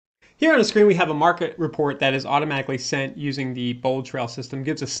Here on the screen, we have a market report that is automatically sent using the BoldTrail system. It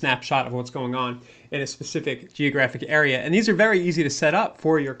gives a snapshot of what's going on in a specific geographic area. And these are very easy to set up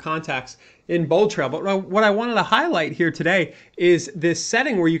for your contacts in BoldTrail. But what I wanted to highlight here today is this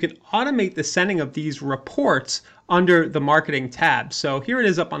setting where you can automate the sending of these reports under the marketing tab. So here it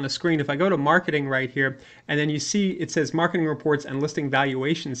is up on the screen. If I go to marketing right here, and then you see it says marketing reports and listing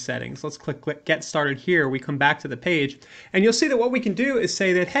valuation settings. Let's click get started here. We come back to the page, and you'll see that what we can do is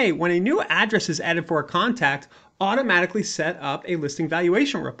say that, hey, when a new address is added for a contact, automatically set up a listing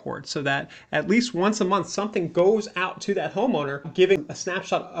valuation report so that at least once a month something goes out to that homeowner, giving a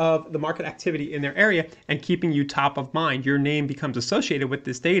snapshot of the market activity in their area and keeping you top of mind. Your name becomes associated with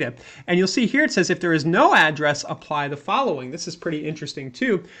this data. And you'll see here it says if there is no address, apply the following. This is pretty interesting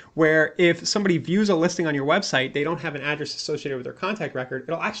too, where if somebody views a listing on your website, they don't have an address associated with their contact record,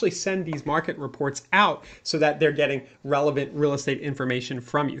 it'll actually send these market reports out so that they're getting relevant real estate information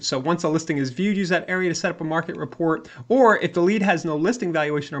from you. So once a listing is viewed, use that area to set up a market report. Or if the lead has no listing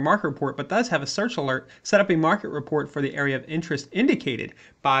valuation or market report but does have a search alert, set up a market report for the area of interest indicated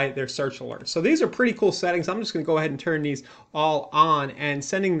by their search alert. So these are pretty cool settings. I'm just going to go ahead and turn these all on, and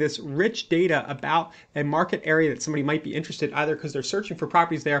sending this rich data about a market area that somebody might be interested either because they're searching for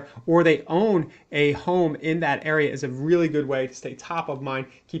properties there or they own a home in that area is a really good way to stay top of mind,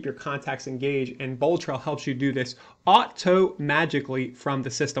 keep your contacts engaged, and BoldTrail helps you do this auto-magically from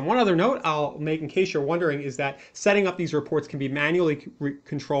the system. One other note I'll make in case you're wondering is that setting up these reports can be manually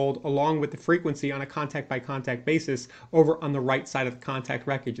controlled along with the frequency on a contact-by-contact basis over on the right side of the contact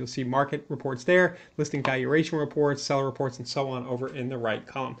record. You'll see market reports there, listing valuation reports, seller reports, and so on over in the right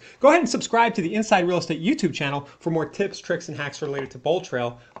column. Go ahead and subscribe to the Inside Real Estate YouTube channel for more tips, tricks, and hacks related to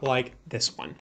BoldTrail like this one.